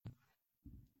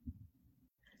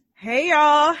Hey,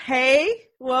 y'all. Hey,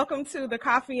 welcome to the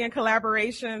Coffee and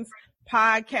Collaborations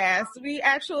podcast. We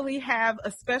actually have a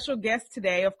special guest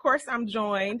today. Of course, I'm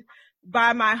joined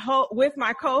by with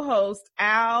my co-host,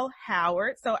 Al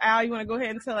Howard. So, Al, you want to go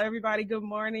ahead and tell everybody good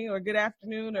morning or good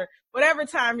afternoon or whatever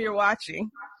time you're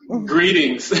watching?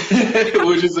 Greetings.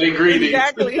 We'll just say greetings.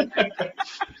 Exactly.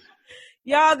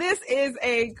 Y'all, this is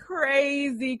a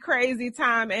crazy, crazy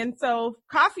time. And so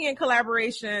Coffee and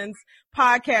Collaborations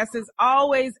podcast is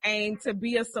always aimed to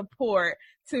be a support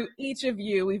to each of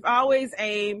you. We've always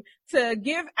aimed to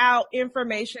give out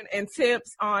information and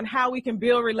tips on how we can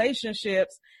build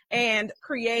relationships and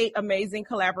create amazing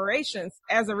collaborations.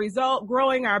 As a result,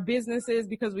 growing our businesses,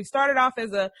 because we started off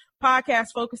as a podcast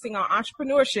focusing on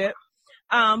entrepreneurship.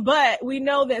 But we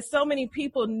know that so many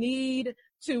people need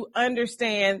to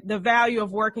understand the value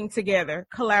of working together,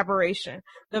 collaboration,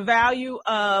 the value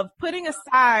of putting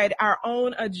aside our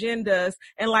own agendas,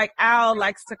 and like Al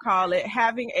likes to call it,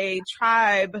 having a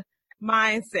tribe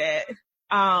mindset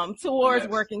towards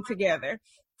working together.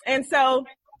 And so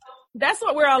that's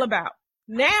what we're all about.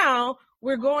 Now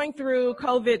we're going through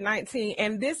COVID-19,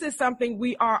 and this is something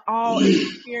we are all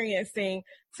experiencing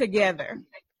together.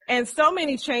 And so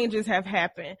many changes have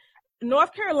happened.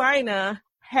 North Carolina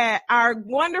had our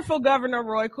wonderful governor,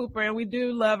 Roy Cooper, and we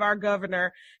do love our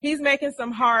governor. He's making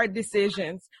some hard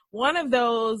decisions. One of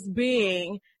those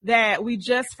being that we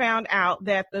just found out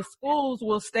that the schools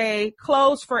will stay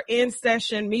closed for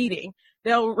in-session meeting.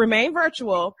 They'll remain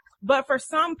virtual, but for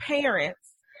some parents,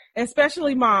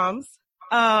 especially moms,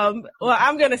 well,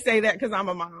 I'm going to say that because I'm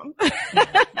a mom,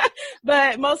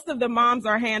 but most of the moms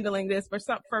are handling this.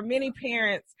 For many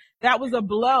parents, that was a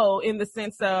blow in the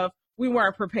sense of we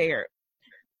weren't prepared.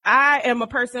 I am a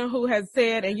person who has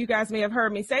said, and you guys may have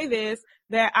heard me say this,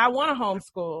 that I want to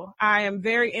homeschool. I am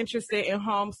very interested in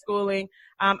homeschooling.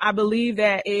 I believe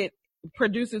that it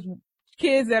produces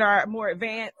kids that are more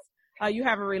advanced. You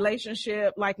have a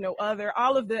relationship like no other,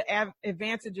 all of the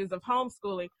advantages of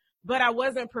homeschooling. But I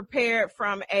wasn't prepared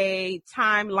from a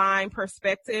timeline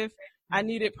perspective. I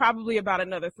needed probably about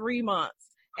another 3 months.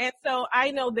 And so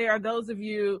I know there are those of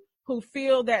you who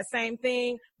feel that same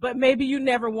thing, but maybe you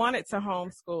never wanted to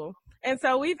homeschool. And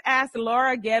so we've asked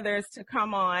Laura Geathers to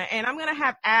come on, and I'm going to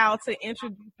have Al to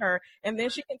introduce her, and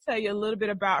then she can tell you a little bit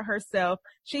about herself.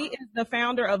 She is the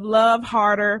founder of Love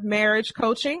Harder Marriage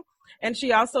Coaching, and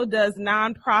she also does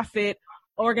nonprofit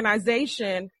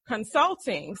organization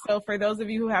consulting. So for those of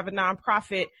you who have a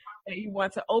nonprofit that you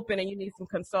want to open and you need some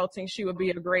consulting, she would be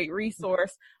a great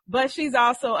resource. But she's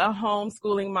also a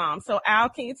homeschooling mom. So Al,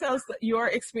 can you tell us your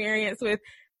experience with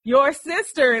your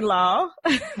sister-in-law,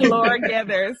 Laura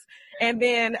Geathers, and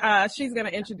then she's going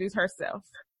to introduce herself.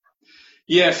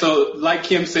 Yeah, so like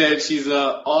Kim said, she's an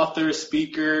author,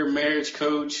 speaker, marriage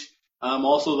coach. I'm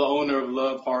also the owner of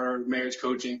Love Harder Marriage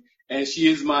Coaching, and she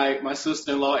is my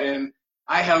sister-in-law. And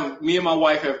me and my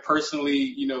wife have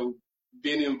personally,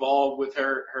 been involved with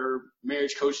her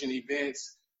marriage coaching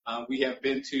events. We have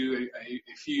been to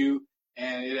a few,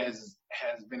 and it has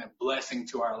been a blessing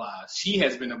to our lives. She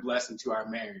has been a blessing to our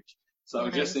marriage.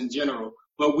 So just in general,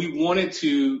 but we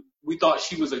thought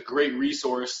she was a great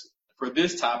resource for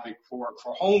this topic for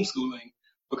homeschooling,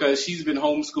 because she's been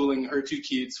homeschooling her two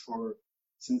kids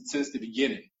since the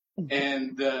beginning.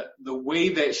 And the way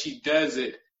that she does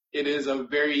it is a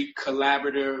very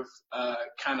collaborative,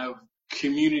 kind of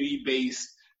community-based,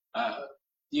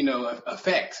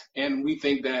 effect. And we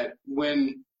think that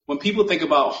when people think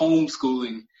about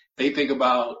homeschooling, they think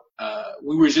about,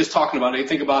 we were just talking about, they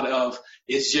think about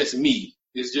it's just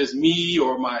me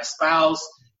or my spouse,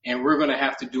 and we're going to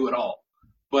have to do it all.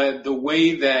 But the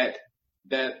way that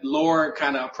Laura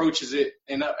kind of approaches it,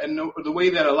 and the way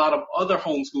that a lot of other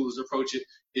homeschoolers approach it,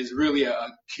 is really a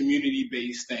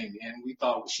community-based thing. And we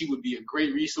thought she would be a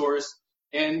great resource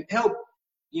and help,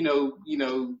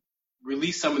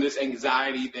 release some of this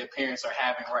anxiety that parents are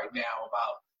having right now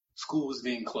about schools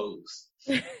being closed.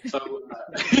 So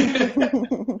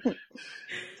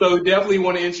definitely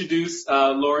want to introduce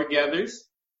Laura Geathers.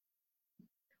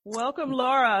 Welcome,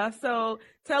 Laura. So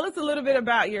tell us a little bit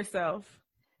about yourself.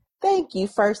 Thank you,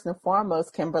 first and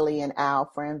foremost, Kimberly and Al,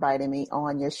 for inviting me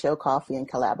on your show, Coffee and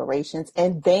Collaborations.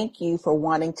 And thank you for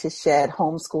wanting to shed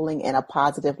homeschooling in a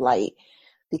positive light,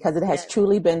 because it has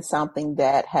truly been something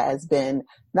that has been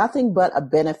nothing but a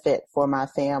benefit for my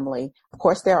family. Of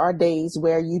course, there are days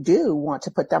where you do want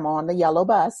to put them on the yellow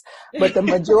bus, but the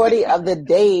majority of the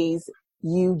days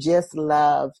you just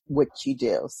love what you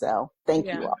do. So thank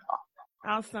you all.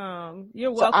 Awesome.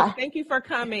 You're So welcome. Thank you for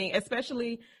coming,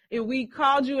 especially if we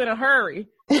called you in a hurry.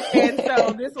 And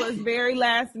so this was very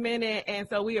last minute. And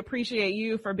so we appreciate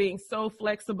you for being so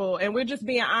flexible. And we're just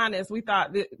being honest. We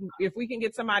thought that if we can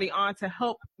get somebody on to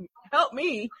help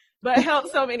me, but help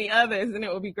so many others, then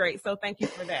it would be great. So thank you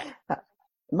for that.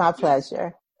 My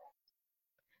pleasure.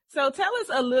 So tell us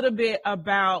a little bit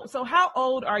about, so how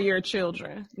old are your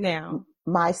children now?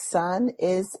 My son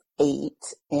is 8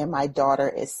 and my daughter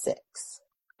is 6.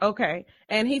 Okay.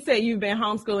 And he said you've been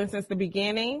homeschooling since the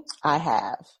beginning? I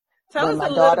have. When my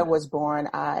daughter was born,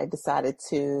 I decided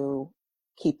to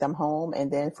keep them home.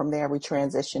 And then from there, we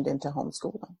transitioned into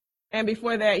homeschooling. And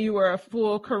before that, you were a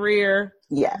full career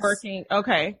working.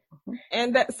 Okay. Mm-hmm.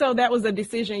 And so that was a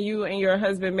decision you and your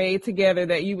husband made together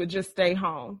that you would just stay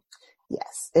home.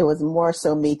 Yes. It was more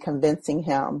so me convincing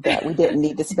him that we didn't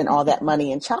need to spend all that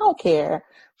money in childcare,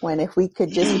 when if we could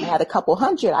just add a couple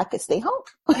hundred, I could stay home.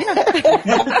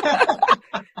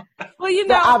 Well, you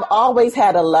know, I've always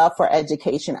had a love for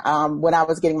education. When I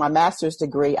was getting my master's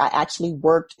degree, I actually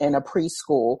worked in a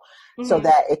preschool so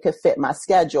that it could fit my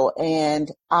schedule. And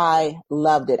I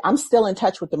loved it. I'm still in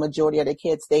touch with the majority of the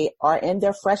kids. They are in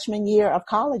their freshman year of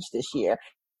college this year.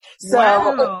 So,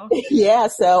 wow. Yeah,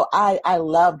 so I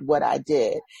loved what I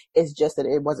did. It's just that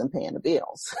it wasn't paying the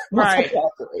bills. Right.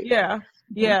 Yeah.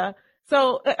 Yeah.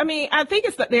 So, I mean, I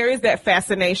think there is that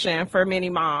fascination for many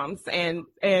moms and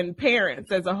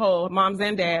parents as a whole, moms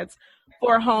and dads,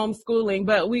 for homeschooling,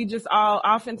 but we just all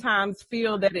oftentimes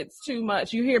feel that it's too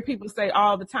much. You hear people say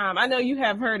all the time, I know you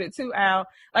have heard it too, Al,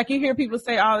 like you hear people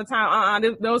say all the time,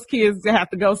 those kids have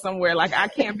to go somewhere. Like, I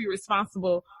can't be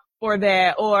responsible for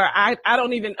that, or I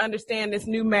don't even understand this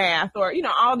new math, or, you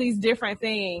know, all these different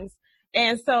things.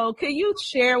 And so can you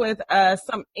share with us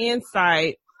some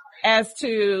insight as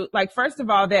to, like, first of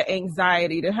all, that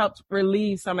anxiety, to help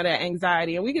relieve some of that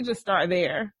anxiety? And we could just start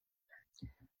there.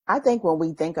 I think when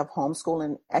we think of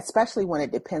homeschooling, especially when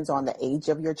it depends on the age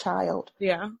of your child,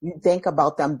 you think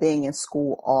about them being in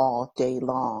school all day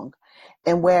long.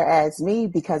 And whereas me,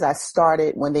 because I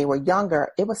started when they were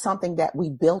younger, it was something that we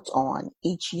built on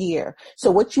each year. So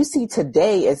what you see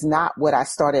today is not what I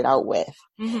started out with.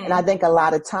 Mm-hmm. And I think a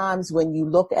lot of times when you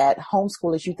look at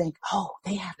homeschoolers, you think, oh,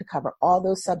 they have to cover all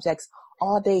those subjects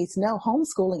all days. No,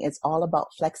 homeschooling is all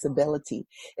about flexibility.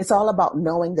 It's all about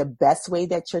knowing the best way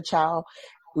that your child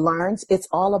learns. It's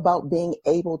all about being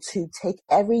able to take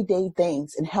everyday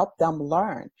things and help them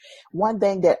learn. One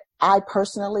thing that I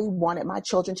personally wanted my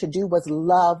children to do was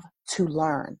love to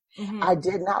learn. Mm-hmm. I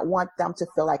did not want them to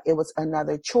feel like it was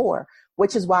another chore,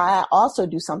 which is why I also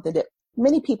do something that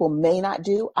many people may not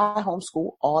do. I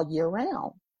homeschool all year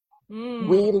round.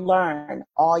 We learn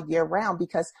all year round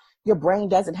because your brain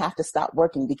doesn't have to stop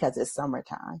working because it's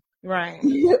summertime. Right.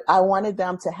 I wanted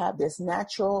them to have this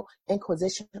natural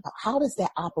inquisition about how does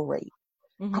that operate?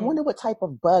 Mm-hmm. I wonder what type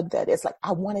of bug that is. Like,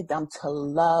 I wanted them to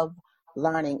love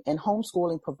learning, and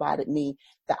homeschooling provided me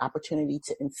the opportunity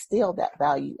to instill that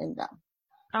value in them.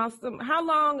 Awesome. How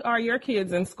long are your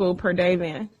kids in school per day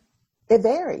then? It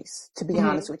varies, to be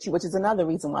honest with you, which is another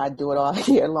reason why I do it all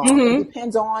year long. It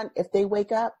depends on if they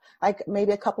wake up. Like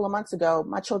maybe a couple of months ago,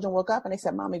 my children woke up and they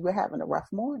said, Mommy, we're having a rough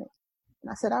morning. And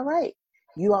I said, all right,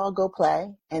 you all go play.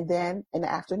 And then in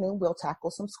the afternoon, we'll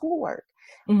tackle some schoolwork.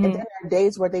 And then there are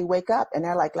days where they wake up and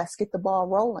they're like, let's get the ball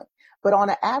rolling. But on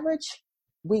an average,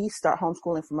 we start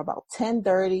homeschooling from about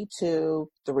 10:30 to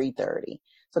 3:30.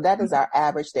 So that is our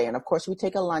average day. And of course, we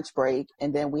take a lunch break,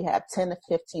 and then we have 10 to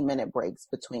 15 minute breaks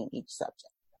between each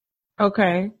subject.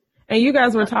 Okay. And you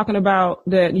guys were talking about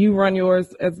that you run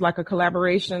yours as like a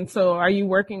collaboration. So are you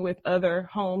working with other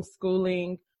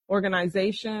homeschooling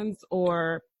organizations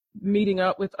or meeting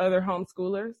up with other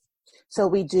homeschoolers? So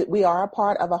we are a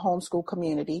part of a homeschool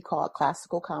community called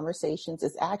Classical Conversations.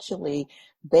 It's actually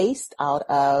based out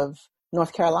of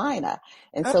North Carolina.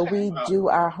 And so we do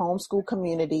our homeschool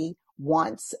community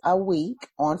once a week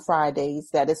on Fridays.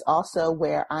 That is also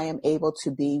where I am able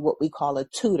to be what we call a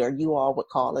tutor. You all would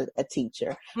call it a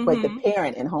teacher, but the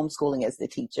parent in homeschooling is the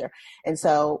teacher. And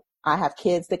so I have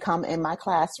kids that come in my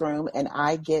classroom and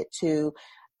I get to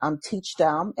teach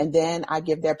them, and then I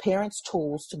give their parents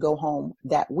tools to go home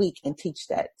that week and teach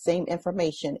that same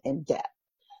information in depth.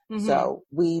 So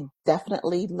we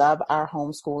definitely love our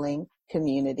homeschooling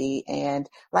community, and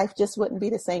life just wouldn't be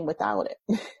the same without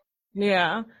it.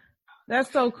 Yeah,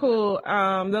 that's so cool.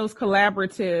 Those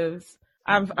collaboratives,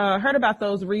 I've heard about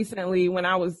those recently when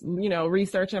I was,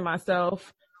 researching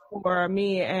myself for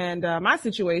me and my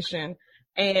situation.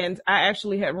 And I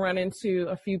actually had run into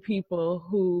a few people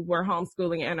who were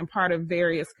homeschooling and a part of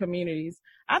various communities.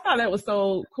 I thought that was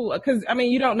so cool because,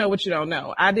 you don't know what you don't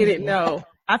know. I didn't know.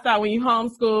 I thought when you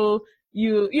homeschool,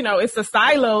 it's a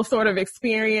silo sort of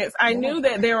experience. I knew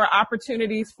that there were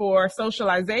opportunities for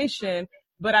socialization,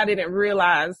 but I didn't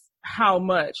realize how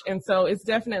much. And so it's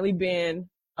definitely been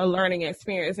a learning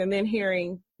experience. And then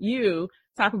hearing you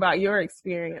talk about your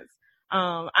experience,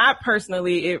 I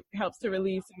personally, it helps to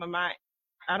relieve some of my,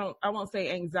 I won't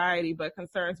say anxiety, but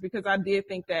concerns, because I did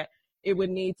think that it would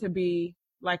need to be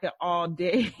like an all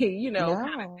day, kind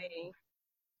of thing.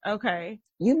 Okay.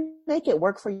 You make it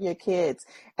work for your kids.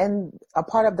 And a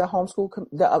part of the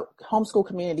homeschool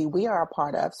community we are a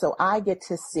part of. So I get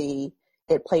to see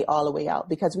it play all the way out,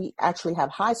 because we actually have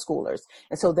high schoolers.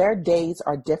 And so their days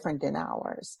are different than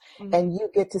ours. Mm-hmm. And you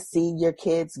get to see your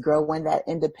kids grow in that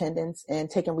independence and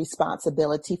taking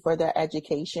responsibility for their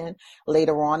education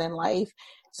later on in life.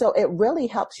 So it really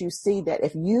helps you see that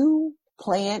if you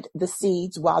plant the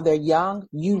seeds while they're young,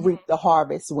 you reap the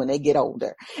harvest when they get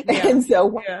older. Yeah. And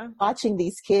so watching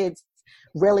these kids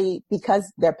really,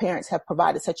 because their parents have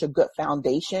provided such a good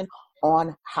foundation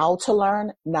on how to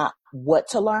learn, not what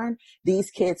to learn, these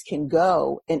kids can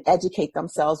go and educate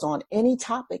themselves on any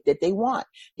topic that they want,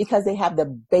 because they have the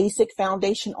basic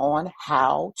foundation on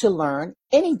how to learn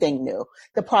anything new.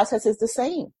 The process is the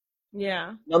same.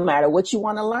 Yeah. No matter what you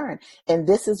want to learn. And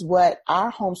this is what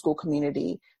our homeschool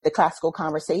community, the Classical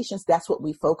Conversations, that's what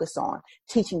we focus on,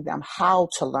 teaching them how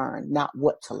to learn, not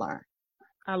what to learn.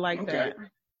 I like that.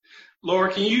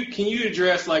 Laura, can you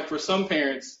address, like, for some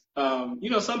parents,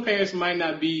 some parents might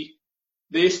not be,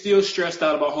 they're still stressed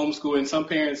out about homeschooling. Some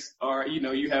parents are,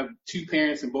 you have two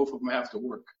parents and both of them have to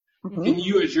work. Mm-hmm. Can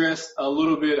you address a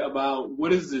little bit about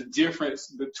what is the difference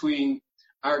between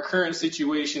our current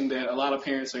situation that a lot of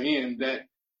parents are in, that,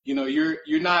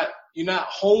 you're not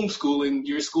homeschooling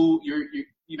your school,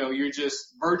 you're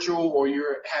just virtual, or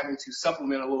you're having to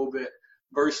supplement a little bit,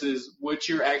 versus what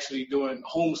you're actually doing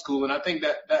homeschooling. I think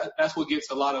that's what gets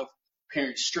a lot of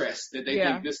parents stressed, that they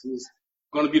think this is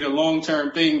going to be the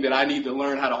long-term thing, that I need to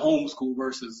learn how to homeschool,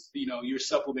 versus, you're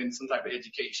supplementing some type of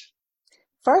education.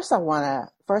 First, I want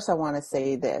to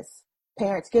say this.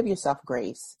 Parents, give yourself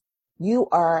grace. You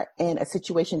are in a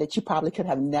situation that you probably could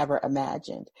have never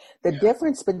imagined. The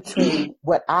difference between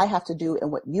what I have to do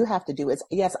and what you have to do is,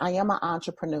 yes, I am an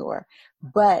entrepreneur,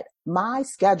 but my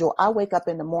schedule, I wake up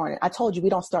in the morning. I told you we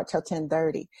don't start till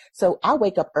 10:30. So I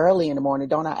wake up early in the morning,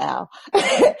 don't I, Al?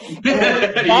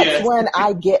 That's when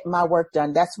I get my work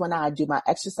done. That's when I do my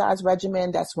exercise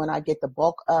regimen. That's when I get the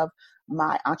bulk of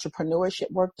my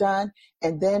entrepreneurship work done.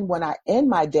 And then when I end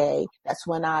my day, that's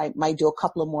when I might do a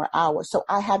couple of more hours. So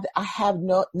I have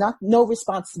no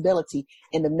responsibility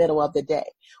in the middle of the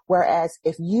day. Whereas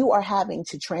if you are having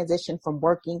to transition from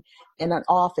working in an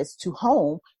office to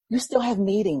home, you still have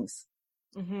meetings.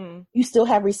 Mm-hmm. You still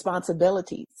have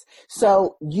responsibilities.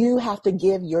 So you have to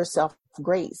give yourself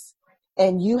grace,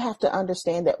 and you have to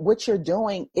understand that what you're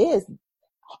doing is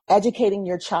educating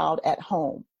your child at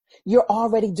home. You're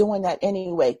already doing that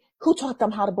anyway. Who taught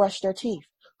them how to brush their teeth?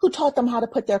 Who taught them how to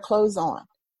put their clothes on?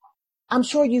 I'm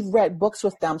sure you've read books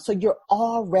with them. So you're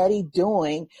already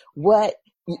doing what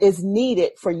is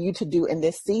needed for you to do in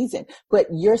this season, but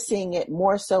you're seeing it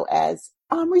more so as,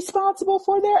 I'm responsible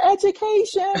for their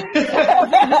education.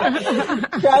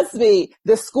 Trust me,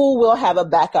 the school will have a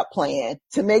backup plan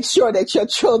to make sure that your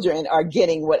children are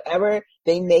getting whatever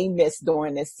they may miss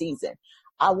during this season.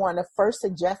 I want to first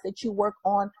suggest that you work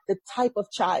on the type of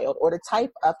child or the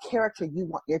type of character you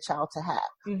want your child to have.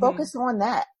 Mm-hmm. Focus on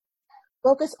that.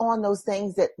 Focus on those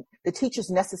things that the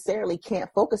teachers necessarily can't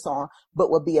focus on,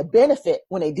 but will be a benefit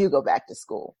when they do go back to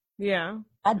school. Yeah.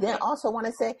 I then also want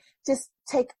to say, just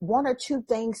take one or two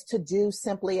things to do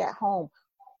simply at home.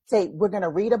 Say, we're going to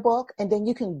read a book, and then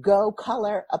you can go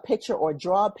color a picture or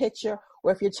draw a picture,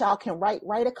 or if your child can write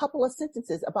a couple of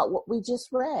sentences about what we just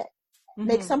read. Mm-hmm.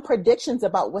 Make some predictions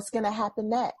about what's going to happen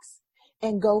next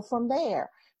and go from there.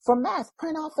 For math,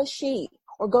 print off a sheet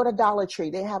or go to Dollar Tree.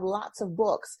 They have lots of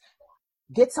books.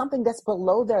 Get something that's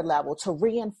below their level to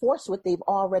reinforce what they've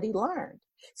already learned.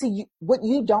 See, what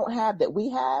you don't have that we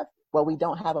have, well, we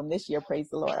don't have them this year, praise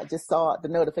the Lord. I just saw the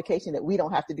notification that we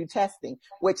don't have to do testing,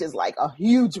 which is like a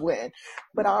huge win.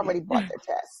 But I already bought their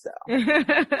test,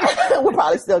 so we're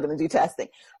probably still going to do testing.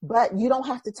 But you don't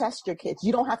have to test your kids.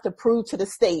 You don't have to prove to the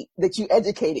state that you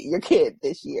educated your kid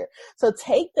this year. So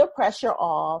take the pressure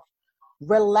off,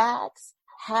 relax,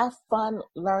 have fun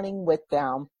learning with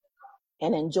them,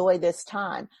 and enjoy this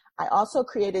time. I also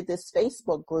created this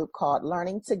Facebook group called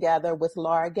Learning Together with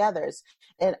Laura Gethers.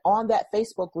 And on that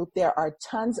Facebook group, there are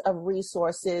tons of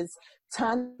resources,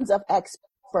 tons of experts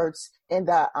experts in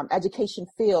the education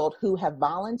field who have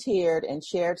volunteered and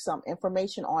shared some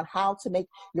information on how to make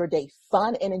your day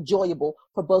fun and enjoyable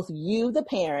for both you, the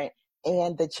parent,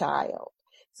 and the child.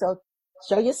 So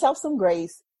show yourself some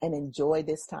grace and enjoy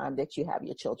this time that you have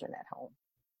your children at home.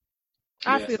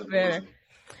 I feel better.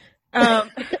 I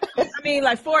mean,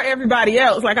 like for everybody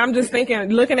else, like I'm just thinking,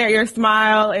 looking at your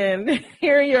smile and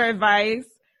hearing your advice.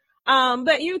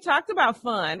 But you talked about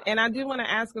fun, and I do want to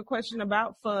ask a question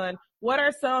about fun. What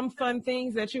are some fun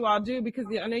things that you all do? Because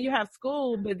I know you have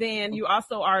school, but then you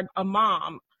also are a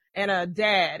mom and a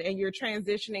dad, and you're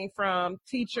transitioning from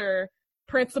teacher,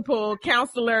 principal,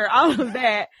 counselor, all of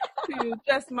that to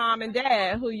just mom and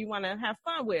dad who you want to have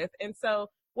fun with. And so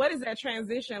what is that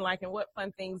transition like, and what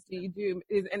fun things do you do?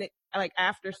 Is and it like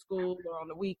after school or on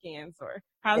the weekends, or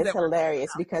how's that? It's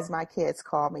hilarious because my kids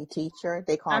call me teacher.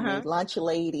 They call me lunch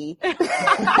lady.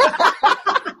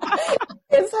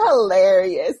 It's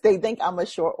hilarious. They think I'm a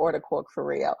short order cook for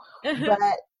real. But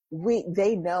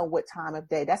they know what time of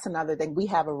day. That's another thing. We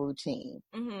have a routine.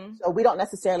 Mm-hmm. So we don't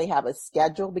necessarily have a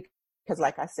schedule because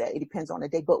like I said, it depends on the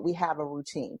day, but we have a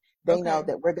routine. They know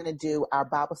that we're going to do our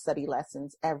Bible study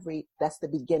lessons that's the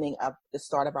beginning of the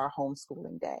start of our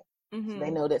homeschooling day. Mm-hmm. So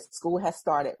they know that school has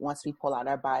started once we pull out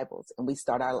our Bibles and we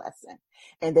start our lesson.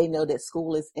 And they know that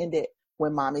school is ended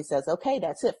when mommy says, okay,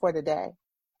 that's it for today.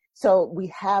 So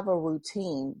we have a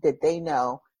routine that they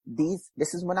know this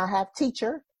is when I have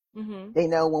teacher. Mm-hmm. They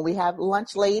know when we have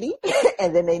lunch lady,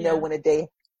 and then they know when the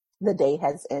day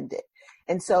has ended.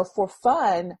 And so for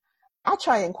fun, I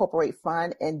try to incorporate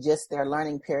fun in just their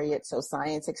learning period. So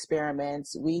science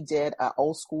experiments, we did an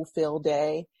old school field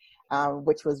day,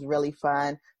 which was really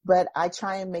fun. But I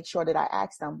try and make sure that I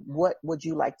ask them, what would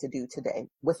you like to do today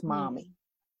with mommy?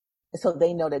 Mm-hmm. So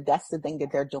they know that that's the thing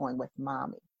that they're doing with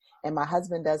mommy. And my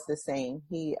husband does the same.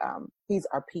 He's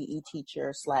our PE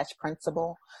teacher /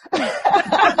 principal. I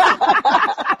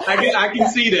can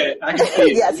see that. I can see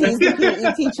it. Yes, he's the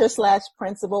PE teacher /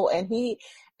 principal, and it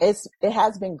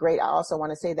has been great. I also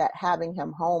want to say that having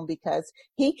him home, because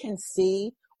he can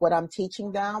see what I'm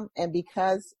teaching them, and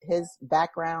because his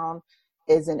background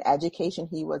is in education,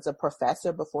 he was a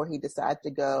professor before he decided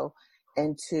to go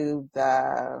into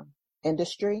the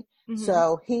industry. Mm-hmm.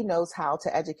 So he knows how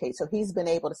to educate. So he's been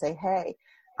able to say, hey,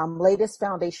 lay this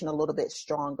foundation a little bit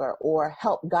stronger, or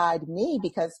help guide me,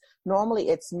 because normally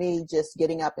it's me just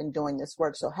getting up and doing this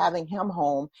work. So having him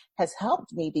home has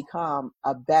helped me become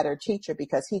a better teacher,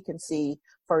 because he can see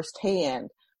firsthand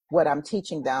what I'm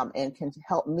teaching them and can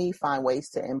help me find ways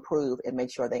to improve and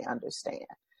make sure they understand.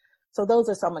 So those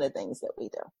are some of the things that we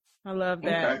do. I love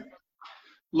that. Okay.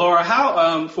 Laura,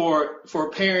 how for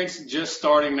parents just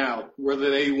starting out, whether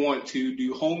they want to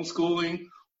do homeschooling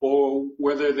or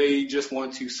whether they just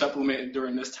want to supplement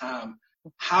during this time,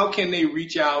 how can they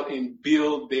reach out and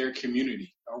build their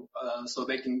community so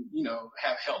they can,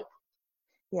 have help?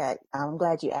 Yeah, I'm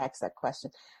glad you asked that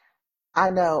question. I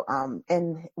know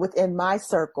within my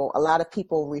circle, a lot of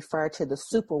people refer to the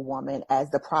superwoman as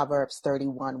the Proverbs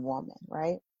 31 woman,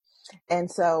 right? And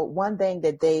so one thing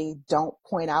that they don't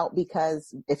point out,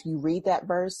 because if you read that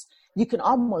verse, you can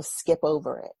almost skip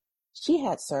over it. She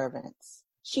had servants.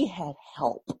 She had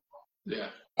help. Yeah.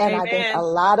 And Amen. I think a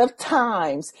lot of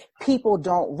times people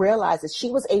don't realize that she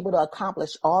was able to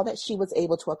accomplish all that she was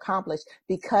able to accomplish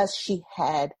because she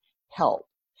had help.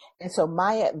 And so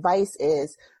my advice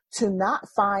is to not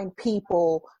find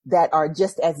people that are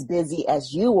just as busy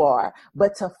as you are,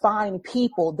 but to find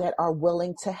people that are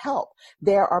willing to help.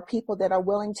 There are people that are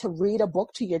willing to read a book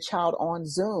to your child on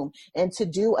Zoom and to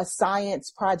do a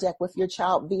science project with your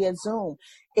child via Zoom.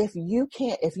 If you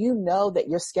know that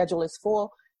your schedule is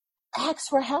full, ask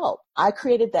for help. I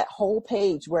created that whole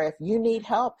page where if you need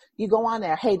help, you go on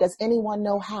there. Hey, does anyone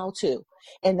know how to?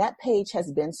 And that page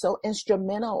has been so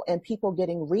instrumental in people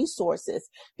getting resources,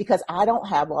 because I don't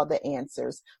have all the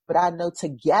answers, but I know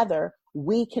together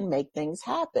we can make things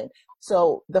happen.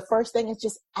 So the first thing is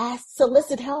just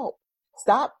solicit help.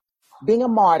 Stop being a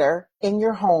martyr in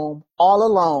your home all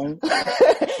alone.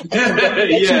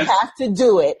 Yes. You have to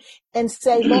do it and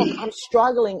say, look, I'm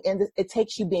struggling. And it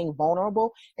takes you being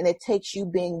vulnerable, and it takes you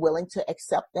being willing to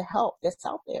accept the help that's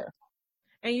out there.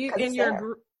 And you in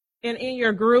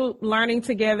your group, Learning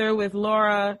Together with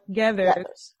Laura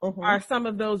Geathers, mm-hmm. are some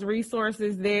of those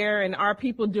resources there? And are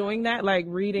people doing that, like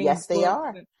reading? Yes, they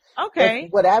are. Okay.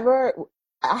 Whatever.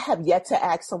 I have yet to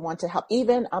ask someone to help.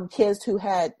 Even kids who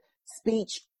had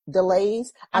speech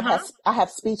delays. I have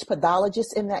speech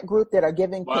pathologists in that group that are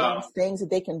giving parents things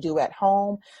that they can do at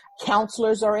home.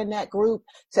 Counselors are in that group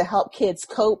to help kids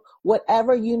cope.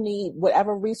 Whatever you need,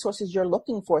 whatever resources you're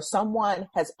looking for, someone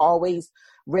has always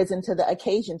risen to the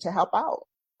occasion to help out.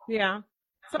 Yeah.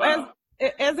 So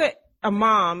as a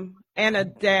mom and a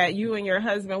dad, you and your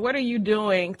husband, what are you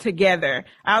doing together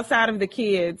outside of the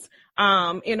kids,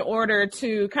 in order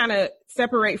to kind of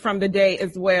separate from the day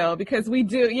as well? Because we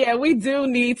do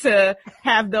need to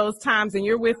have those times, and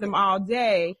you're with them all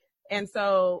day. And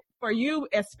so for you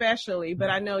especially, but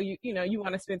I know you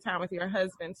want to spend time with your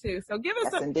husband too. So give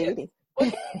us some tips.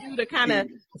 What can we do to kind of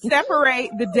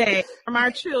separate the day from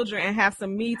our children and have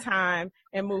some me time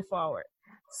and move forward?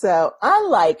 So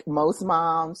unlike most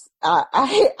moms,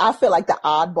 I feel like the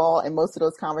oddball in most of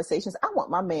those conversations. I want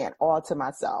my man all to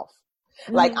myself.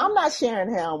 Mm-hmm. Like, I'm not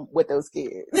sharing him with those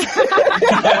kids.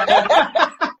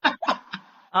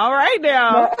 All right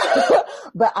now.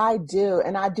 But I do.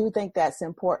 And I do think that's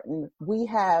important. We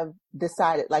have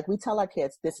decided, like, we tell our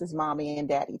kids, this is mommy and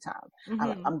daddy time.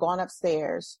 Mm-hmm. I'm going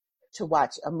upstairs to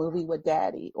watch a movie with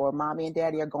daddy, or mommy and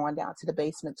daddy are going down to the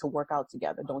basement to work out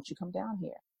together. Don't you come down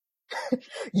here.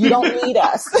 You don't need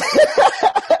us.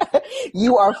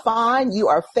 You are fine. You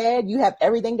are fed. You have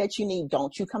everything that you need.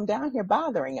 Don't you come down here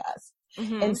bothering us.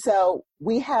 Mm-hmm. And so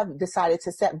we have decided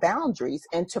to set boundaries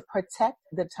and to protect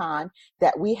the time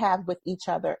that we have with each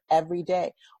other every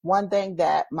day. One thing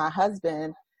that my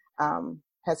husband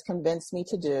has convinced me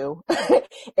to do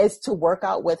is to work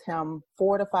out with him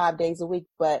 4 to 5 days a week.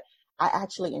 But I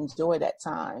actually enjoy that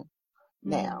time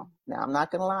now. Now, I'm not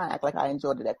going to lie, act like I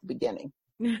enjoyed it at the beginning.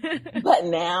 But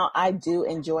now I do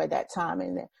enjoy that time.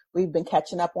 And we've been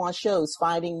catching up on shows,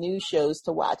 finding new shows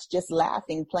to watch, just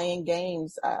laughing, playing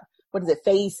games.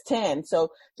 Phase 10.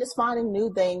 So just finding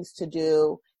new things to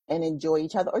do and enjoy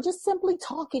each other, or just simply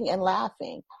talking and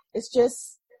laughing. It's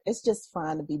just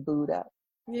fun to be booed up.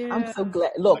 Yeah. I'm so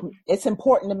glad. Look, it's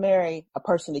important to marry a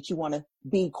person that you want to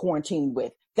be quarantined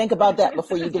with. Think about that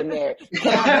before you get married.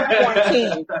 Can I be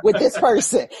quarantined with this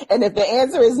person? And if the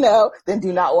answer is no, then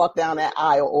do not walk down that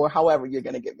aisle, or however you're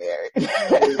going to get married.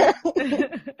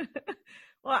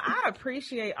 Well, I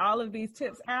appreciate all of these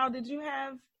tips. Al, did you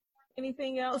have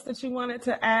anything else that you wanted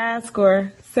to ask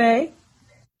or say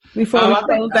before we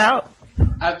close out?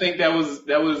 I think that was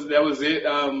it.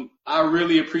 I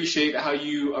really appreciate how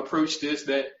you approach this,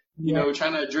 that,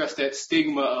 trying to address that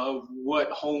stigma of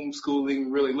what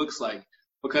homeschooling really looks like.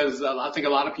 Because I think a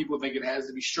lot of people think it has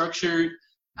to be structured.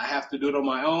 I have to do it on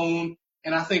my own.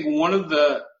 And I think one of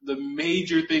the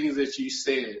major things that you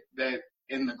said, that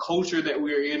in the culture that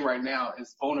we're in right now,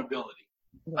 is vulnerability.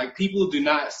 Yeah. Like, people do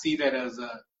not see that as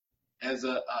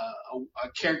a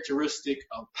characteristic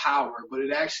of power, but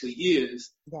it actually is.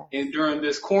 Yeah. And during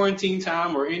this quarantine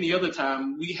time or any other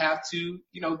time, we have to,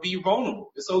 be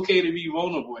vulnerable. It's okay to be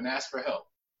vulnerable and ask for help.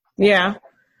 Yeah.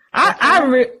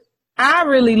 I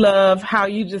really love how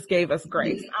you just gave us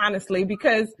grace, honestly,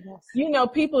 because,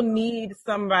 people need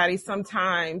somebody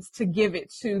sometimes to give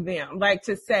it to them, like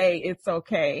to say it's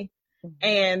okay. Mm-hmm.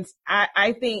 And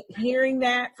I think hearing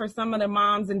that for some of the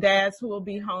moms and dads who will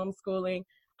be homeschooling,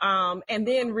 and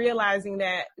then realizing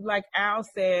that, like Al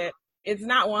said, it's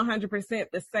not 100%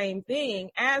 the same thing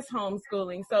as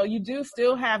homeschooling. So you do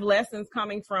still have lessons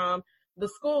coming from the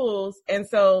schools. And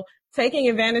so taking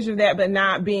advantage of that, but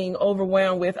not being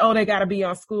overwhelmed with, they got to be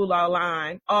on school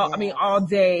all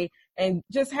day, and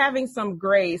just having some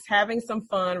grace, having some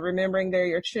fun, remembering they're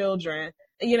your children.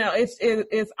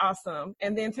 It's awesome.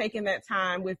 And then taking that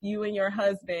time with you and your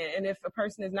husband. And if a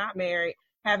person is not married,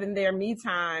 having their me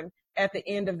time at the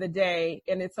end of the day,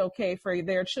 and it's okay for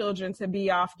their children to be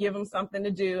off, give them something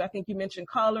to do. I think you mentioned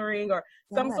coloring or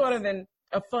some sort of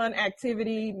a fun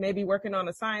activity, maybe working on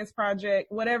a science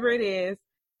project, whatever it is,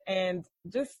 and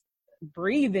just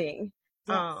breathing.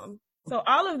 Yes. So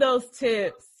all of those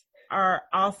tips are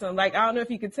awesome. Like, I don't know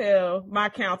if you could tell my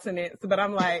countenance, but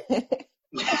I'm like,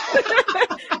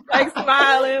 like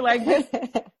smiling, like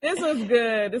this was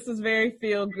good. This was very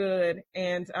feel good.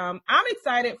 And I'm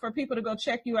excited for people to go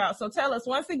check you out. So tell us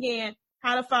once again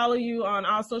how to follow you on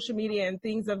all social media and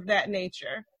things of that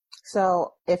nature.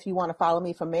 So if you want to follow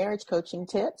me for marriage coaching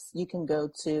tips, you can go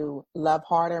to Love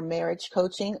Harder Marriage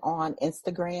Coaching on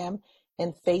Instagram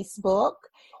and Facebook.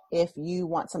 If you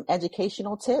want some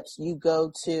educational tips, you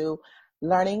go to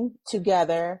Learning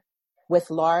Together with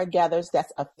Laura Gathers.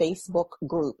 That's a Facebook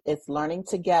group. It's Learning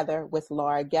Together with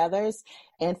Laura Gathers.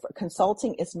 And for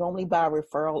consulting, it's normally by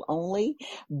referral only,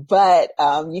 but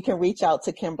you can reach out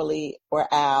to Kimberly or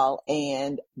Al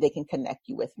and they can connect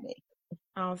you with me.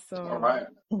 Awesome. All right.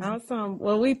 Awesome.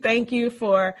 Well, we thank you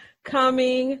for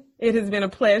coming. It has been a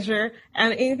pleasure.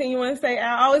 And anything you want to say?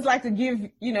 I always like to give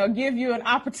you an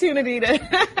opportunity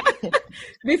to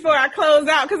before I close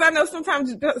out, because I know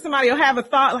sometimes somebody will have a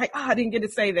thought like, I didn't get to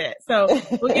say that. So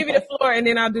we'll give you the floor and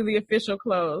then I'll do the official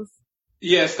close.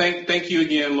 Yes, thank you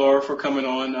again, Laura, for coming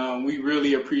on. We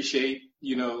really appreciate,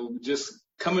 just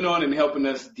coming on and helping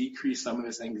us decrease some of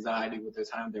this anxiety with the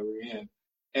time that we're in.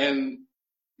 And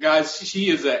guys, she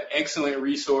is an excellent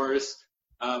resource.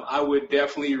 I would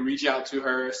definitely reach out to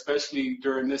her, especially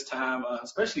during this time,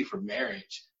 especially for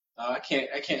marriage. I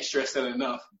can't stress that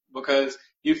enough, because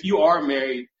if you are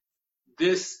married,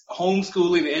 this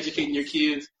homeschooling and educating your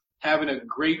kids, having a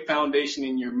great foundation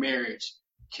in your marriage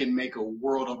can make a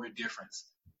world of a difference.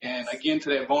 And again, to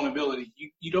that vulnerability,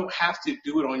 you don't have to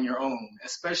do it on your own,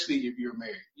 especially if you're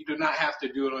married. You do not have to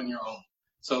do it on your own.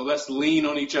 So let's lean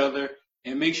on each other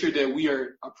and make sure that we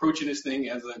are approaching this thing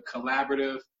as a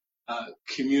collaborative,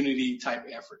 community type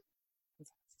effort.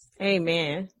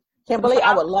 Amen. Kimberly,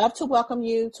 I would love to welcome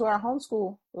you to our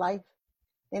homeschool life.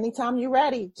 Anytime you're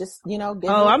ready, just, give me a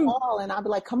call and I'll be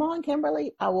like, come on,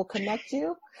 Kimberly, I will connect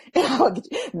you.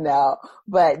 No,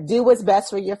 but do what's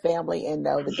best for your family and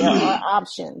know that there are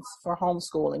options for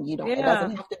homeschooling. It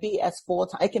doesn't have to be as full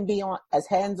time. It can be as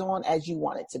hands-on as you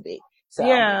want it to be. So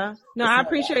yeah, no, I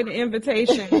appreciate the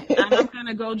invitation. And I'm going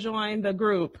to go join the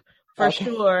group for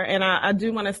sure. And I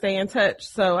do want to stay in touch.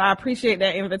 So I appreciate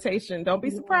that invitation. Don't be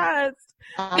surprised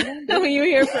when you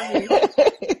hear from me.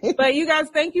 But you guys,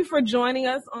 thank you for joining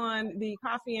us on the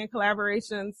Coffee and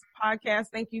Collaborations podcast.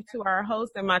 Thank you to our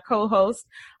host and my co-host.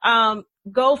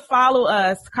 Go follow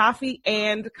us,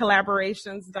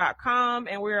 coffeeandcollaborations.com.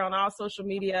 And we're on all social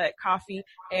media at Coffee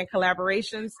and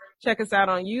Collaborations. Check us out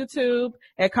on YouTube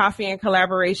at Coffee and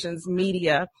Collaborations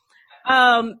Media.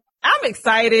 I'm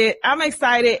excited.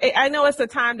 I know it's a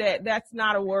time that's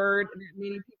not a word that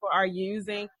many people are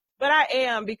using, but I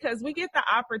am, because we get the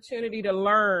opportunity to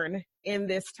learn in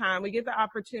this time. We get the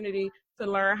opportunity to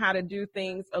learn how to do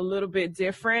things a little bit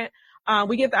different.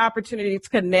 We get the opportunity to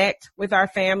connect with our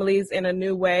families in a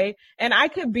new way. And I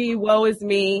could be woe is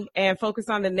me and focus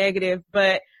on the negative,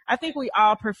 but I think we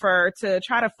all prefer to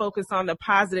try to focus on the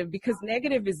positive, because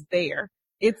negative is there.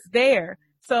 It's there.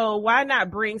 So why not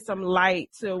bring some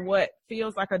light to what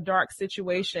feels like a dark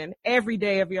situation every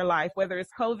day of your life, whether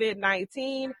it's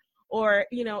COVID-19 or,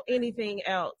 anything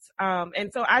else.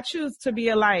 And so I choose to be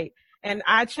a light, and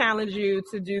I challenge you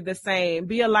to do the same.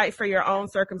 Be a light for your own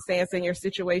circumstance and your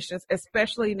situations,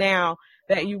 especially now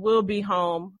that you will be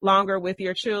home longer with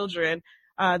your children.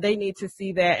 They need to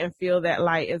see that and feel that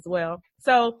light as well.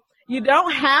 So you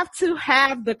don't have to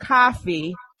have the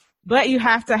coffee, but you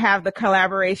have to have the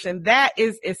collaboration. That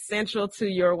is essential to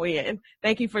your win.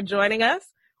 Thank you for joining us.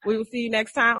 We will see you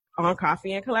next time on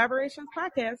Coffee and Collaborations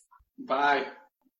podcast. Bye.